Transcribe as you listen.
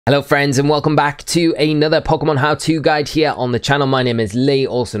Hello friends and welcome back to another Pokemon how-to guide here on the channel. My name is Lee,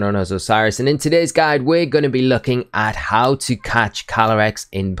 also known as Osirus, and in today's guide we're going to be looking at how to catch Calyrex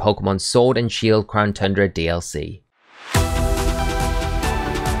in Pokemon Sword and Shield Crown Tundra DLC.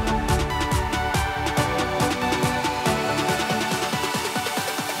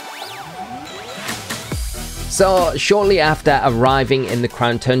 So, shortly after arriving in the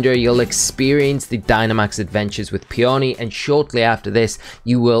Crown Tundra, you'll experience the Dynamax adventures with Peony, and shortly after this,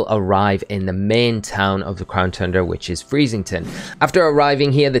 you will arrive in the main town of the Crown Tundra, which is Freezington. After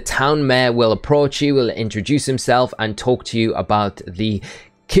arriving here, the town mayor will approach you, will introduce himself, and talk to you about the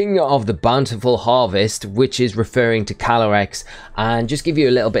King of the Bountiful Harvest, which is referring to Calyrex, and just give you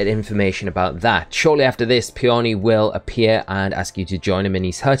a little bit of information about that. Shortly after this, Peony will appear and ask you to join him in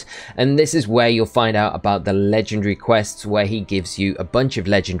his hut, and this is where you'll find out about the legendary quests, where he gives you a bunch of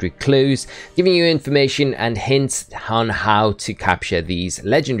legendary clues, giving you information and hints on how to capture these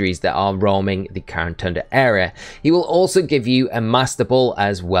legendaries that are roaming the Crown Tundra area. He will also give you a Master Ball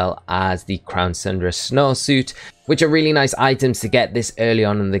as well as the Crown Tundra Snowsuit, which are really nice items to get this early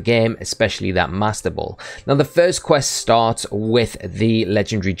on in the game, especially that Master Ball. Now the first quest starts with the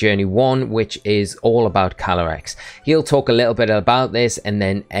Legendary Journey 1, which is all about Calyrex. He'll talk a little bit about this and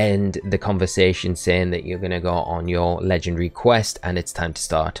then end the conversation saying that you're going to go on your legendary quest and it's time to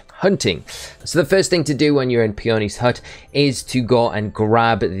start hunting. So the first thing to do when you're in Peony's hut is to go and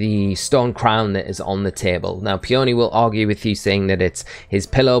grab the stone crown that is on the table. Now Peony will argue with you saying that it's his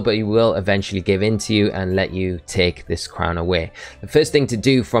pillow, but he will eventually give in to you and let you take this crown away. The first thing to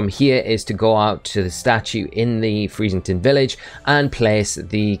do from here is to go out to the statue in the Freezington village and place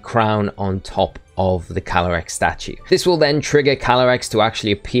the crown on top of the Calyrex statue. This will then trigger Calyrex to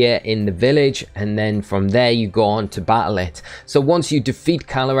actually appear in the village, and then from there you go on to battle it. So once you defeat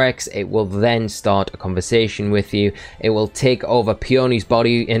Calyrex, it will then start a conversation with you. It will take over Peony's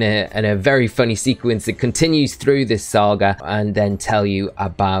body in a very funny sequence that continues through this saga, and then tell you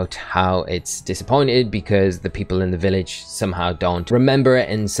about how it's disappointed because the people in the village somehow don't remember it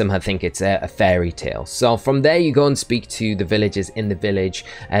and somehow think it's a fairy tale. So from there you go and speak to the villagers in the village.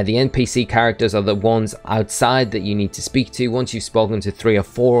 The NPC characters are the ones outside that you need to speak to. Once you've spoken to 3 or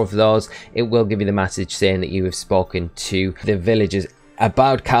 4 of those, it will give you the message saying that you have spoken to the villagers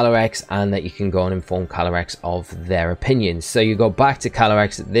about Calyrex and that you can go and inform Calyrex of their opinions. So you go back to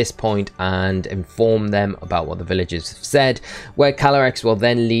Calyrex at this point and inform them about what the villagers have said, where Calyrex will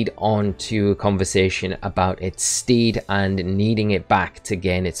then lead on to a conversation about its steed and needing it back to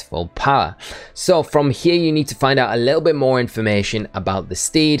gain its full power. So from here you need to find out a little bit more information about the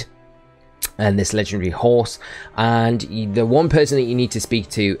steed and this legendary horse, and the one person that you need to speak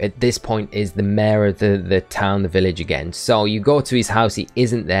to at this point is the mayor of the town, the village again. So you go to his house, he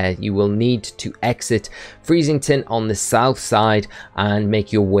isn't there. You will need to exit Freezington on the south side and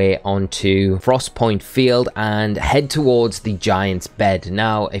make your way onto Frostpoint Field and head towards the Giant's Bed.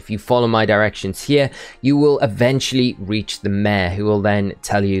 Now if you follow my directions here, you will eventually reach the mayor, who will then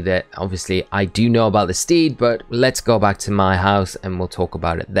tell you that obviously I do know about the steed, but let's go back to my house and we'll talk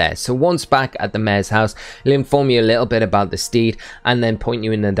about it there. So once back at the mayor's house, he'll inform you a little bit about the steed and then point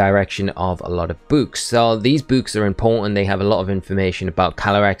you in the direction of a lot of books. So these books are important. They have a lot of information about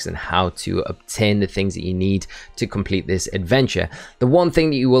Calyrex and how to obtain the things that you need to complete this adventure. The one thing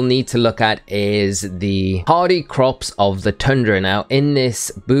that you will need to look at is the hardy crops of the tundra. Now in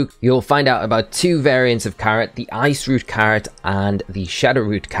this book you'll find out about 2 variants of carrot, the ice root carrot and the shadow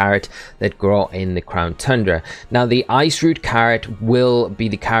root carrot, that grow in the Crown Tundra. Now the ice root carrot will be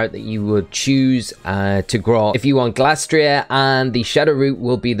the carrot that you would choose to grow if you want Glastrier, and the shadow root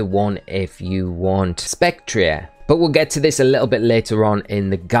will be the one if you want Spectrier. But we'll get to this a little bit later on in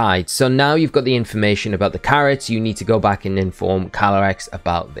the guide. So now you've got the information about the carrots, you need to go back and inform Calyrex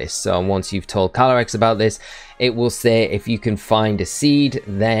about this. So once you've told Calyrex about this, it will say if you can find a seed,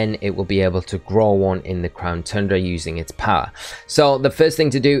 then it will be able to grow one in the Crown Tundra using its power. So the first thing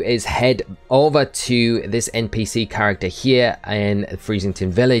to do is head over to this NPC character here in Freezington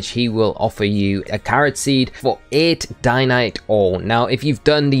Village. He will offer you a carrot seed for 8 Dynite ore. Now if you've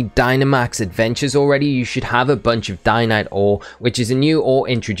done the Dynamax adventures already, you should have a bunch of Dynite ore, which is a new ore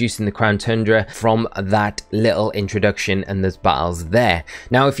introduced in the Crown Tundra from that little introduction and there's battles there.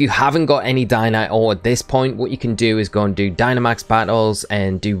 Now if you haven't got any Dynite ore at this point, what what you can do is go and do Dynamax battles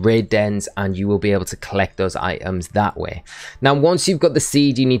and do raid dens, and you will be able to collect those items that way. Now, once you've got the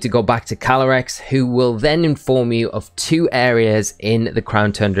seed, you need to go back to Calyrex, who will then inform you of 2 areas in the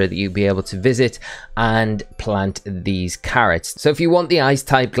Crown Tundra that you'll be able to visit and plant these carrots. So if you want the ice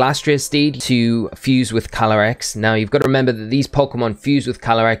type Glastrier steed to fuse with Calyrex, now you've got to remember that these Pokemon fuse with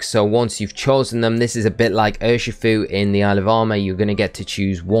Calyrex, so once you've chosen them, this is a bit like Urshifu in the Isle of Armor, you're going to get to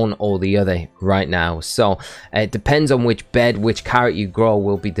choose one or the other right now. So it depends on which bed, which carrot you grow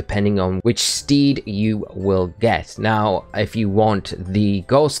will be depending on which steed you will get. Now, if you want the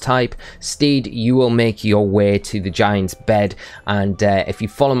ghost type steed, you will make your way to the giant's bed, and if you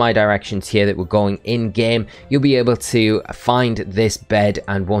follow my directions here that we're going in game, you'll be able to find this bed,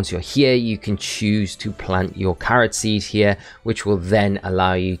 and once you're here, you can choose to plant your carrot seed here, which will then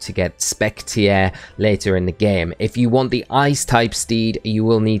allow you to get Spectrier later in the game. If you want the ice type steed, you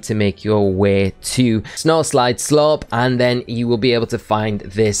will need to make your way to Snowslide Slope, and then you will be able to find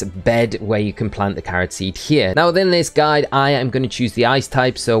this bed where you can plant the carrot seed here. Now, within this guide, I am going to choose the ice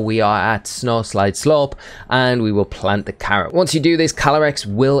type, so we are at Snowslide Slope, and we will plant the carrot. Once you do this, Calyrex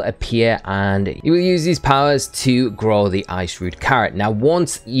will appear, and you will use these powers to grow the ice root carrot. Now,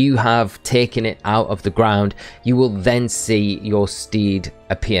 once you have taken it out of the ground, you will then see your steed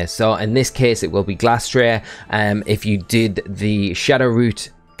appear. So in this case, it will be Glastrier. If you did the shadow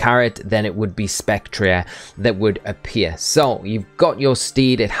root carrot, then it would be Spectrier that would appear. So you've got your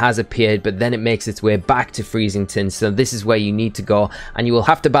steed, it has appeared, but then it makes its way back to Freezington. So this is where you need to go, and you will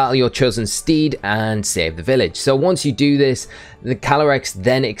have to battle your chosen steed and save the village. So once you do this, the Calyrex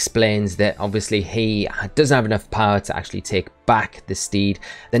then explains that obviously he doesn't have enough power to actually take back the steed.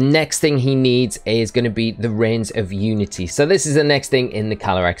 The next thing he needs is going to be the Reins of Unity. So this is the next thing in the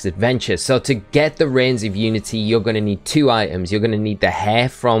Calyrex adventure. So to get the Reins of Unity, you're going to need 2 items. You're going to need the hair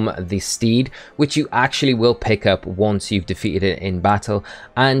from the steed, which you actually will pick up once you've defeated it in battle,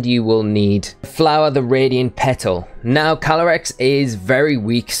 and you will need Flower the Radiant Petal. Now, Calyrex is very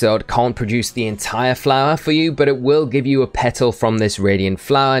weak, so it can't produce the entire flower for you, but it will give you a petal from this radiant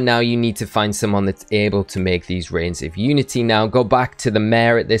flower. Now you need to find someone that's able to make these Reins of Unity. Now go back to the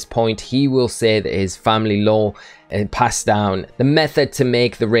mayor at this point. He will say that his family law passed down the method to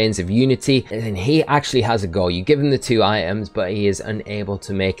make the Reins of Unity, and he actually has a go. You give him the 2 items, but he is unable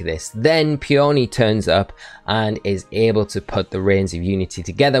to make this. Then Peony turns up and is able to put the Reins of Unity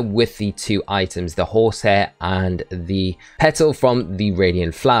together with the 2 items, the horsehair and the petal from the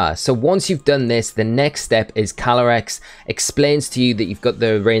radiant flower. So once you've done this, the next step is Calyrex explains to you that you've got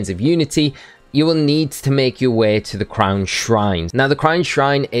the Reins of Unity. You will need to make your way to the Crown Shrine. Now, the Crown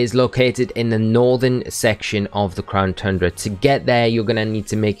Shrine is located in the northern section of the Crown Tundra. To get there, you're going to need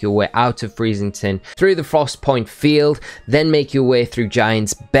to make your way out of Freezington, through the Frost Point Field, then make your way through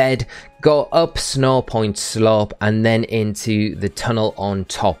Giant's Bed, go up Snow Point Slope, and then into the tunnel on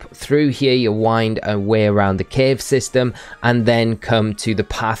top. Through here, you wind a way around the cave system, and then come to the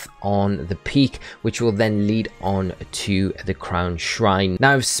path on the peak, which will then lead on to the Crown Shrine.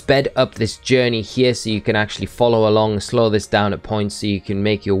 Now, I've sped up this journey here so you can actually follow along, slow this down at points so you can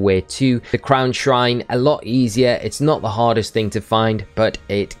make your way to the Crown Shrine a lot easier. It's not the hardest thing to find, but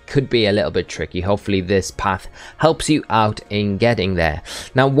it could be a little bit tricky. Hopefully this path helps you out in getting there.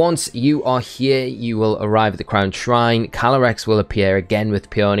 Now, once you are here, you will arrive at the Crown Shrine. Calyrex will appear again with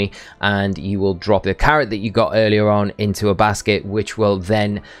Peony, and you will drop the carrot that you got earlier on into a basket, which will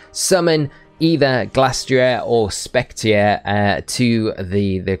then summon either Glastrier or Spectrier to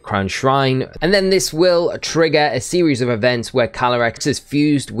the Crown Shrine, and then this will trigger a series of events where Calyrex is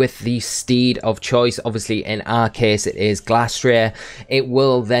fused with the steed of choice. Obviously, in our case, it is Glastrier. It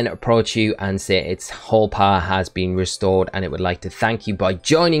will then approach you and say its whole power has been restored, and it would like to thank you by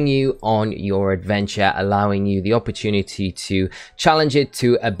joining you on your adventure, allowing you the opportunity to challenge it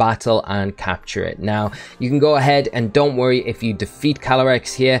to a battle and capture it. Now, you can go ahead and don't worry if you defeat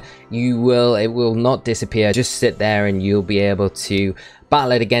Calyrex here, it will not disappear. Just sit there and you'll be able to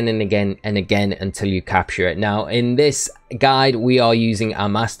battle it again and again and again until you capture it. Now, in this guide, we are using our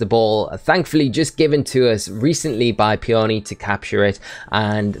Master Ball, thankfully just given to us recently by Peony, to capture it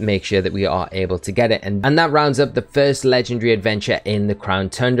and make sure that we are able to get it. And that rounds up the first legendary adventure in the Crown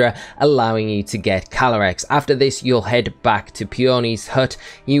Tundra, allowing you to get Calyrex. After this, you'll head back to Peony's hut.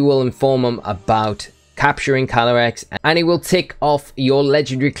 You will inform him about capturing Calyrex, and he will tick off your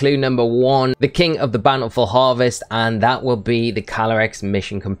legendary clue number 1, the King of the Bountiful Harvest, and that will be the Calyrex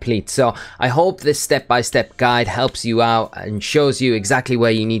mission complete. So I hope this step-by-step guide helps you out and shows you exactly where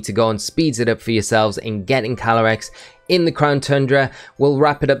you need to go and speeds it up for yourselves in getting Calyrex in the Crown Tundra. We'll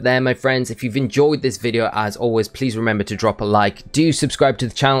wrap it up there, my friends. If you've enjoyed this video, as always, please remember to drop a like. Do subscribe to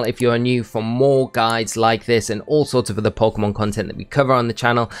the channel if you're new for more guides like this and all sorts of other Pokemon content that we cover on the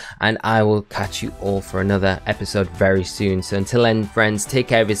channel. And I will catch you all for another episode very soon. So until then, friends, take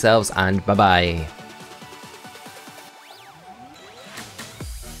care of yourselves and bye-bye.